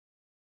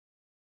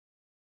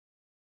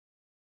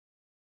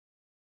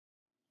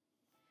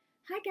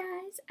Hi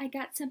guys, I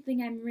got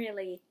something I'm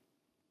really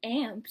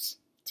amped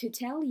to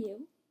tell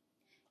you.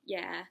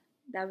 Yeah,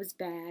 that was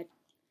bad.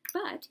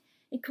 But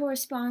it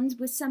corresponds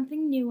with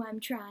something new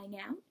I'm trying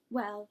out.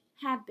 Well,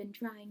 have been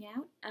trying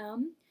out.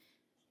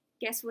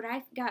 Guess what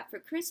I got for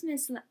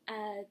Christmas the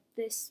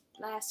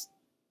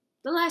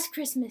last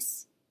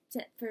Christmas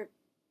for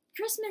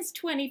Christmas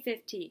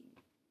 2015,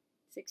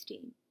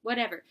 16,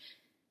 whatever.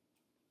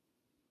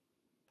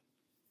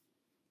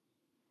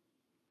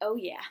 Oh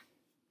yeah.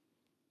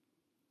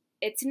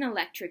 It's an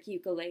electric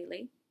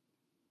ukulele.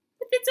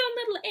 With its own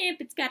little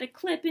amp, it's got a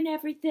clip and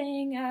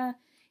everything.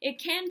 It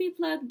can be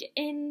plugged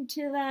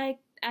into, like,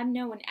 I don't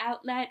know, an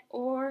outlet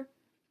or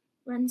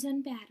runs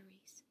on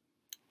batteries.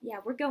 Yeah,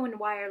 we're going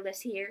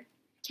wireless here.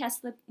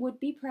 Tesla would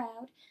be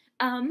proud.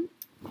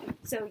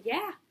 So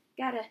yeah,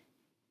 got a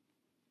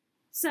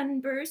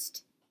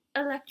sunburst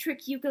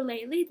electric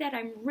ukulele that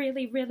I'm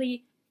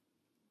really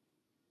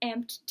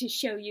amped to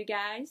show you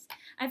guys.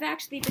 I've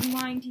actually been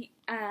wanting to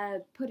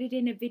put it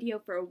in a video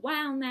for a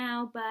while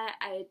now, but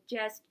I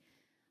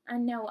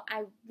know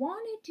I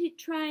wanted to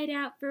try it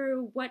out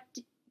for what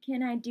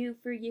can I do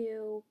for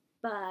you,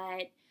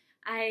 but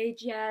I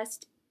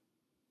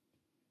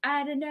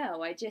don't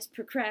know, I just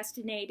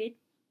procrastinated,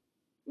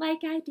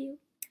 like I do.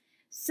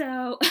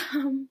 So,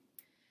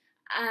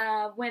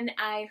 when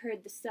I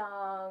heard the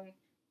song,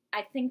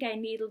 I Think I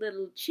Need a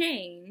Little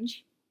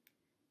Change,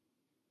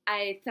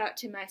 I thought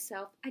to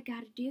myself, I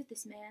gotta do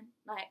this, man.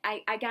 Like,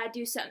 I gotta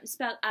do something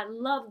special. I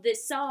love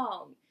this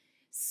song.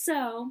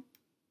 So,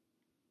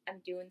 I'm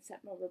doing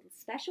something a little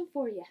special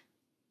for you.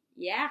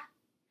 Yeah.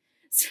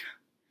 So,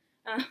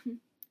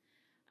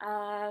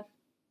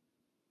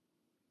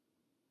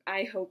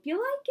 I hope you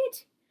like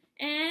it.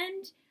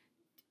 And,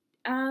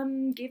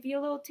 give you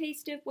a little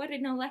taste of what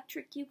an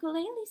electric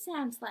ukulele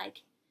sounds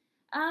like.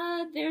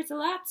 There's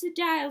lots of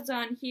dials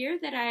on here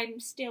that I'm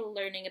still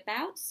learning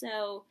about,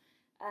 so,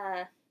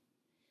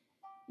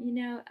 you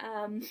know,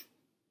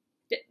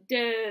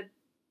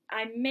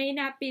 I may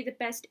not be the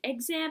best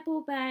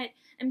example, but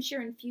I'm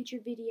sure in future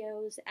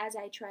videos, as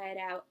I try it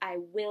out, I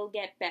will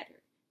get better.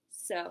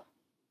 So,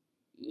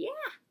 yeah.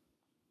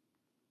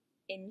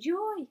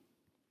 Enjoy.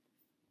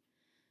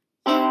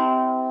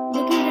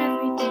 Look at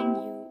everything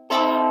you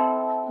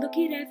are. Look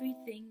at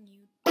everything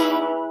you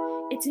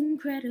do. It's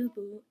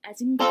incredible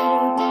as you.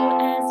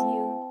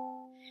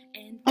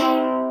 And me,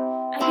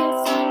 I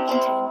guess I'm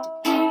content to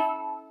be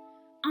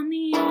on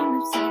the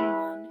arm of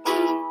someone who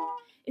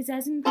is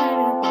as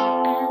incredible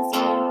as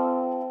you.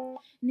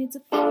 And it's a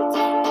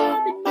full-time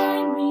job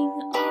admiring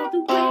all the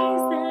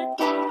ways that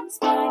you're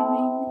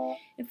inspiring.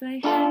 If I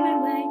had my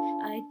way,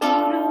 I'd do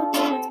it all day.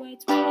 That's why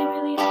it's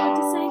really hard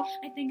to say.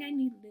 I think I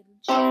need a little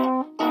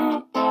change.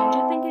 I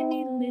think I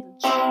need a little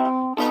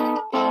change.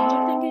 I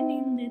think I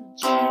need a little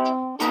change.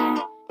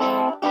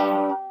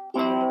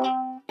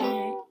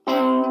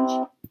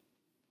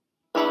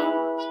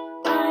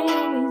 I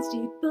always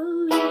did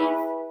believe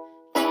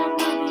that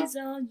love is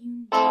all you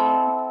need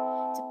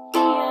to be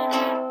a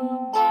happy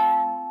man.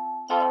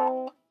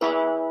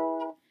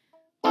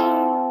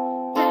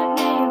 That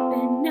may have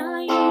been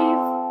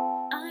naive.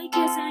 I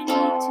guess I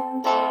need to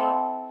leave.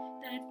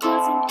 That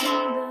wasn't in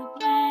the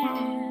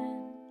plan.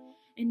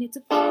 And it's a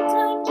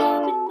full-time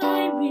job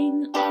admiring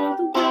all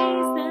the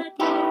ways that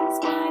you're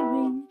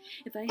inspiring.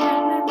 If I had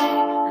my way,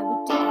 I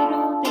would do it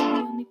all day. The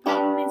only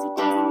problem is it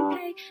doesn't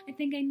pay. I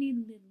think I need a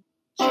little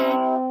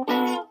change.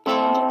 I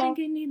think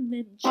I need a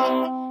little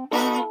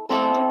change.